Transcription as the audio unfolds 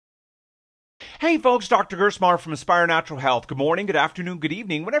Hey folks, Dr. Gersmar from Aspire Natural Health. Good morning, good afternoon, good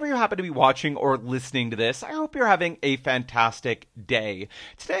evening, whenever you happen to be watching or listening to this. I hope you're having a fantastic day.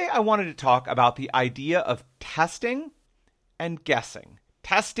 Today I wanted to talk about the idea of testing and guessing.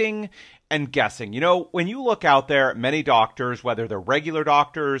 Testing and guessing. You know, when you look out there, many doctors, whether they're regular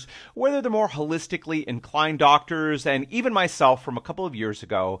doctors, whether they're more holistically inclined doctors, and even myself from a couple of years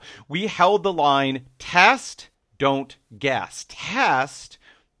ago, we held the line, test, don't guess. Test,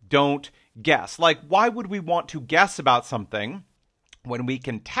 don't guess. Like, why would we want to guess about something when we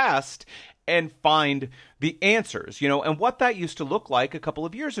can test and find the answers? You know, and what that used to look like a couple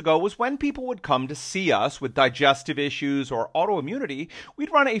of years ago was when people would come to see us with digestive issues or autoimmunity,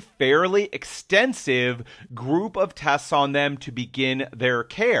 we'd run a fairly extensive group of tests on them to begin their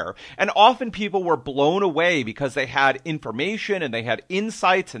care. And often people were blown away because they had information and they had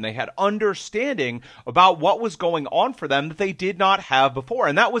insights and they had understanding about what was going on for them that they did not have before.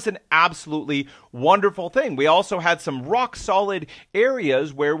 And that was an absolutely wonderful thing. We also had some rock solid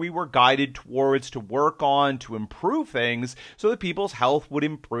areas where we were guided towards to work on to improve things so that people's health would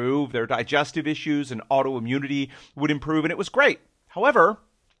improve, their digestive issues and autoimmunity would improve, and it was great. However,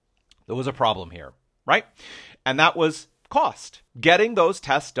 there was a problem here, right? And that was cost. Getting those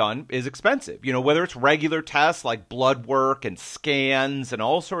tests done is expensive. You know, whether it's regular tests like blood work and scans and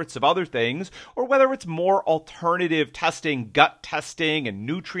all sorts of other things, or whether it's more alternative testing, gut testing and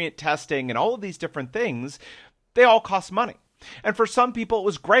nutrient testing and all of these different things, they all cost money. And for some people, it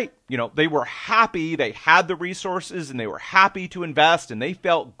was great. You know, they were happy, they had the resources, and they were happy to invest, and they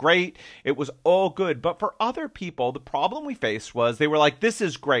felt great. It was all good. But for other people, the problem we faced was they were like, this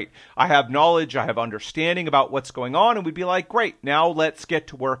is great. I have knowledge, I have understanding about what's going on. And we'd be like, great, now let's get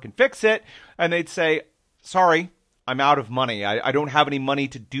to work and fix it. And they'd say, sorry, I'm out of money. I don't have any money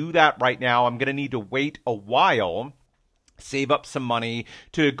to do that right now. I'm going to need to wait a while, save up some money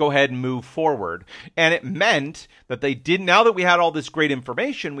to go ahead and move forward. And it meant that they didn't, now that we had all this great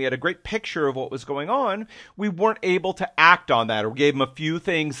information, we had a great picture of what was going on, we weren't able to act on that, or we gave them a few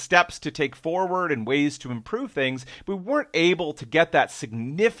things, steps to take forward and ways to improve things, but we weren't able to get that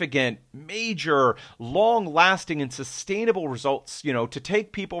significant, major, long-lasting and sustainable results, you know, to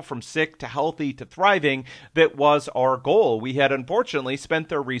take people from sick to healthy to thriving that was our goal. We had unfortunately spent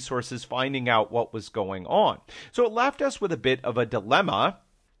their resources finding out what was going on. So it left us with a bit of a dilemma.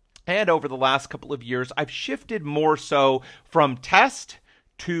 And over the last couple of years, I've shifted more so from test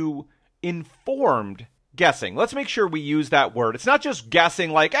to informed guessing. Let's make sure we use that word. It's not just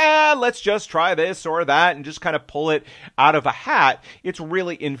guessing like, let's just try this or that and just kind of pull it out of a hat. It's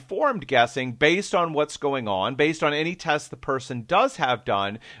really informed guessing based on what's going on, based on any test the person does have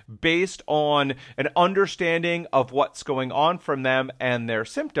done, based on an understanding of what's going on from them and their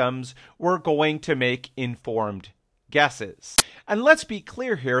symptoms. We're going to make informed guesses. And let's be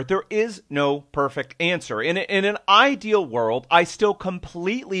clear here, there is no perfect answer. In an ideal world, I still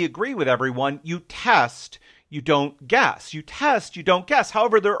completely agree with everyone. You test, you don't guess. You test, you don't guess.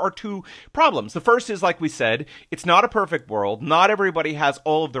 However, there are two problems. The first is, like we said, it's not a perfect world. Not everybody has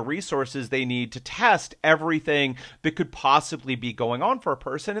all of the resources they need to test everything that could possibly be going on for a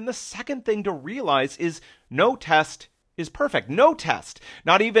person. And the second thing to realize is no test is perfect. No test,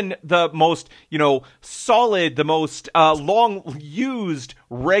 not even the most, solid, the most long used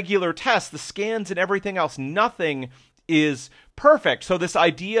regular test, the scans and everything else, nothing is perfect. So this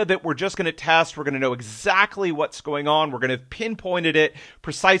idea that we're just going to test, we're going to know exactly what's going on, we're going to pinpoint it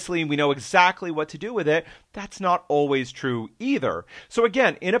precisely, and we know exactly what to do with it, that's not always true either. So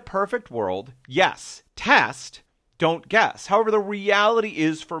again, in a perfect world, yes, test, don't guess. However, the reality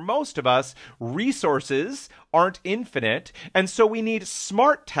is for most of us, resources aren't infinite, and so we need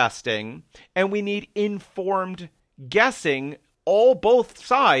smart testing and we need informed guessing, both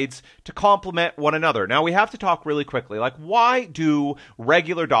sides, to complement one another. Now, we have to talk really quickly. Like, why do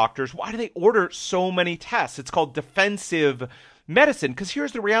regular doctors, why do they order so many tests? It's called defensive medicine, because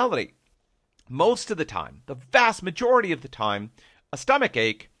here's the reality. Most of the time, the vast majority of the time, a stomach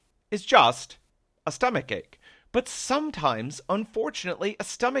ache is just a stomach ache. But sometimes, unfortunately, a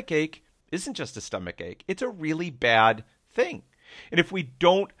stomach ache isn't just a stomach ache. It's a really bad thing. And if we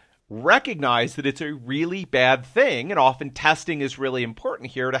don't recognize that it's a really bad thing, and often testing is really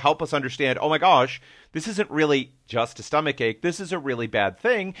important here to help us understand, oh my gosh, this isn't really just a stomach ache. This is a really bad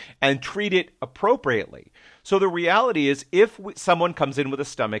thing, and treat it appropriately. So the reality is, if someone comes in with a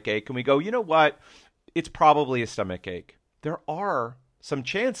stomach ache and we go, you know what, it's probably a stomach ache, there are some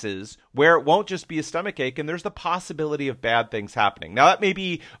chances where it won't just be a stomach ache, and there's the possibility of bad things happening. Now, that may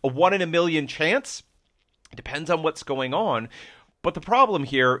be a 1 in a million chance. It depends on what's going on. But the problem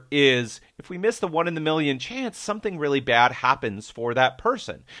here is if we miss the 1 in a million chance, something really bad happens for that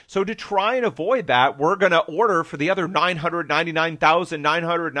person. So to try and avoid that, we're going to order for the other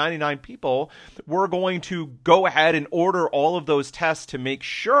 999,999 people, we're going to go ahead and order all of those tests to make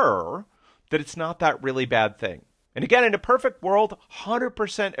sure that it's not that really bad thing. And again, in a perfect world,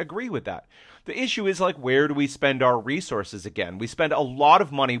 100% agree with that. The issue is like, where do we spend our resources again? We spend a lot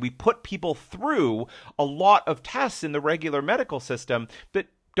of money. We put people through a lot of tests in the regular medical system that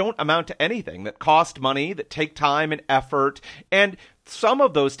don't amount to anything, that cost money, that take time and effort. And some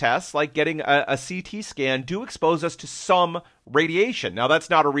of those tests, like getting a CT scan, do expose us to some radiation. Now, that's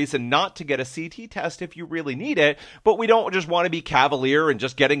not a reason not to get a CT test if you really need it, but we don't just want to be cavalier and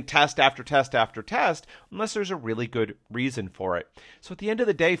just getting test after test after test unless there's a really good reason for it. So at the end of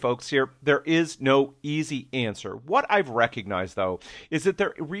the day, folks, here, there is no easy answer. What I've recognized, though, is that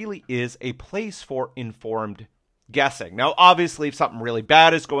there really is a place for informed guessing. Now, obviously, if something really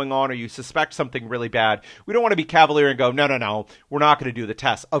bad is going on or you suspect something really bad, we don't want to be cavalier and go, no, we're not going to do the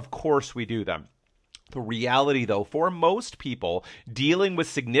tests. Of course we do them. The reality, though, for most people dealing with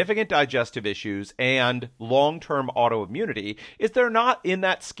significant digestive issues and long-term autoimmunity is they're not in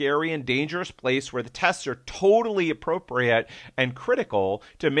that scary and dangerous place where the tests are totally appropriate and critical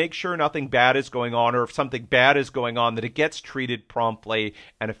to make sure nothing bad is going on, or if something bad is going on, that it gets treated promptly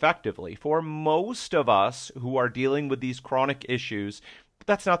and effectively. For most of us who are dealing with these chronic issues, but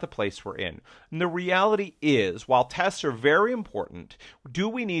that's not the place we're in. And the reality is, while tests are very important, do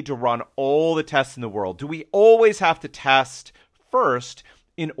we need to run all the tests in the world? Do we always have to test first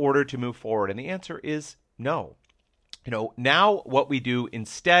in order to move forward? And the answer is no. Now what we do,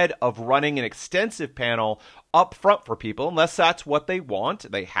 instead of running an extensive panel up front for people, unless that's what they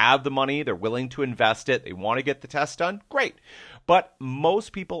want, they have the money, they're willing to invest it, they want to get the test done, great. But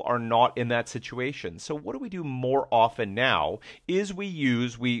most people are not in that situation. So what do we do more often now is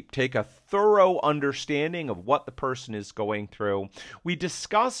we take a thorough understanding of what the person is going through. We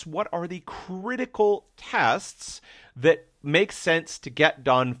discuss what are the critical tests that make sense to get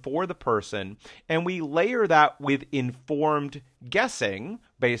done for the person, and we layer that with informed guessing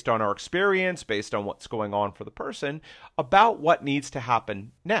based on our experience, based on what's going on for the person, about what needs to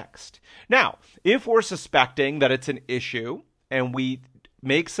happen next. Now, if we're suspecting that it's an issue, and we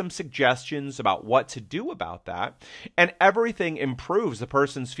make some suggestions about what to do about that, and everything improves, the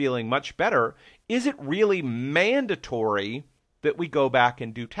person's feeling much better, is it really mandatory that we go back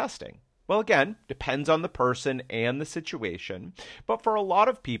and do testing? Well, again, depends on the person and the situation. But for a lot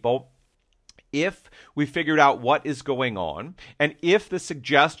of people, if we figured out what is going on, and if the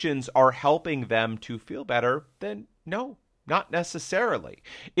suggestions are helping them to feel better, then no. Not necessarily.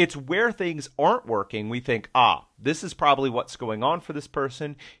 It's where things aren't working. We think, this is probably what's going on for this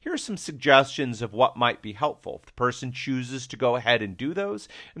person. Here are some suggestions of what might be helpful. If the person chooses to go ahead and do those,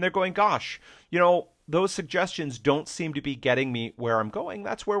 and they're going, gosh, those suggestions don't seem to be getting me where I'm going,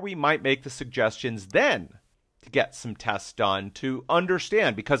 that's where we might make the suggestions then to get some tests done to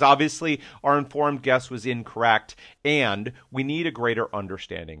understand, because obviously our informed guess was incorrect, and we need a greater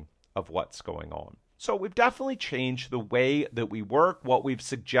understanding of what's going on. So we've definitely changed the way that we work, what we've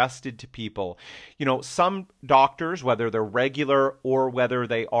suggested to people. Some doctors, whether they're regular or whether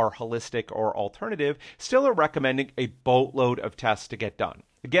they are holistic or alternative, still are recommending a boatload of tests to get done.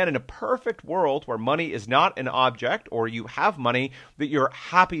 Again, in a perfect world where money is not an object, or you have money that you're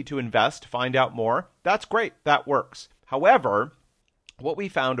happy to invest to find out more, that's great. That works. However, what we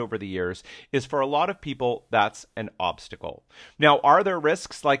found over the years is for a lot of people, that's an obstacle. Now, are there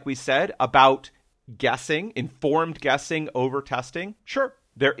risks, like we said, about guessing, informed guessing over testing? Sure,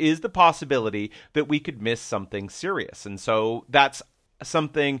 there is the possibility that we could miss something serious. And so that's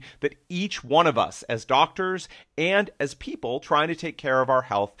something that each one of us as doctors and as people trying to take care of our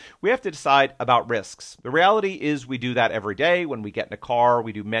health, we have to decide about risks. The reality is we do that every day. When we get in a car,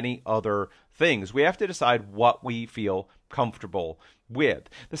 we do many other things. We have to decide what we feel comfortable with.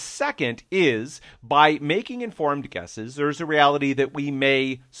 The second is, by making informed guesses, there's a reality that we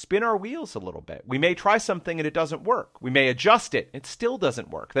may spin our wheels a little bit. We may try something and it doesn't work. We may adjust it, it still doesn't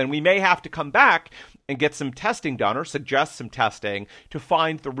work. Then we may have to come back and get some testing done, or suggest some testing to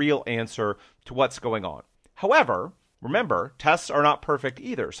find the real answer to what's going on. However, remember, tests are not perfect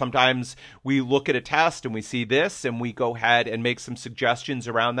either. Sometimes we look at a test and we see this and we go ahead and make some suggestions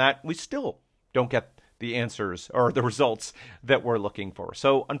around that. We still don't get the answers or the results that we're looking for.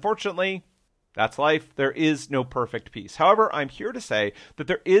 So unfortunately, that's life. There is no perfect piece. However, I'm here to say that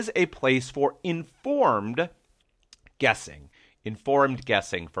there is a place for informed guessing for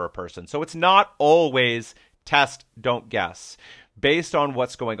a person. So it's not always Test, don't guess. Based on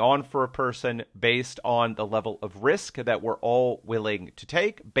what's going on for a person, based on the level of risk that we're all willing to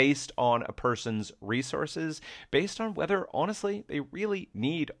take, based on a person's resources, based on whether, honestly, they really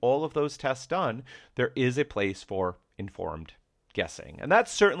need all of those tests done, there is a place for informed guessing. And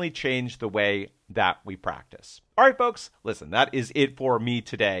that's certainly changed the way that we practice. All right, folks, listen, that is it for me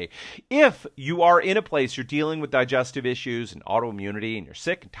today. If you are in a place you're dealing with digestive issues and autoimmunity and you're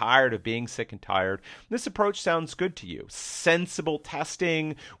sick and tired of being sick and tired, this approach sounds good to you. Sensible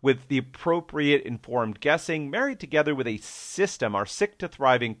testing with the appropriate informed guessing married together with a system, our Sick to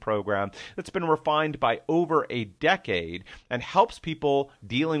Thriving program, that's been refined by over a decade and helps people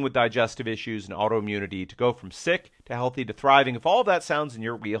dealing with digestive issues and autoimmunity to go from sick to healthy to thriving. If all of that sounds in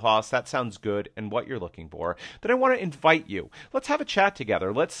your wheelhouse, that sounds good and what you're looking for, then I want to invite you. Let's have a chat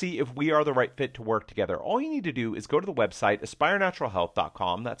together. Let's see if we are the right fit to work together. All you need to do is go to the website,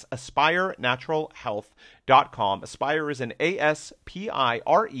 aspirenaturalhealth.com. That's aspirenaturalhealth.com. Aspire is an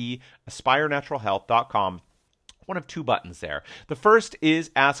A-S-P-I-R-E, aspirenaturalhealth.com. One of two buttons there. The first is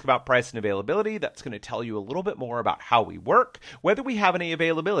ask about price and availability. That's going to tell you a little bit more about how we work, whether we have any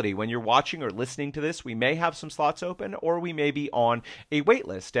availability. When you're watching or listening to this, we may have some slots open or we may be on a wait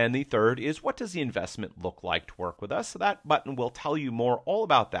list. And the third is, what does the investment look like to work with us? So that button will tell you more all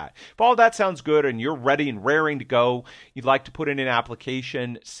about that. If all that sounds good and you're ready and raring to go, you'd like to put in an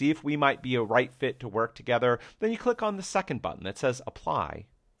application, see if we might be a right fit to work together, then you click on the second button that says apply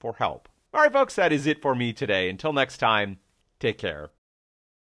for help. All right, folks, that is it for me today. Until next time, take care.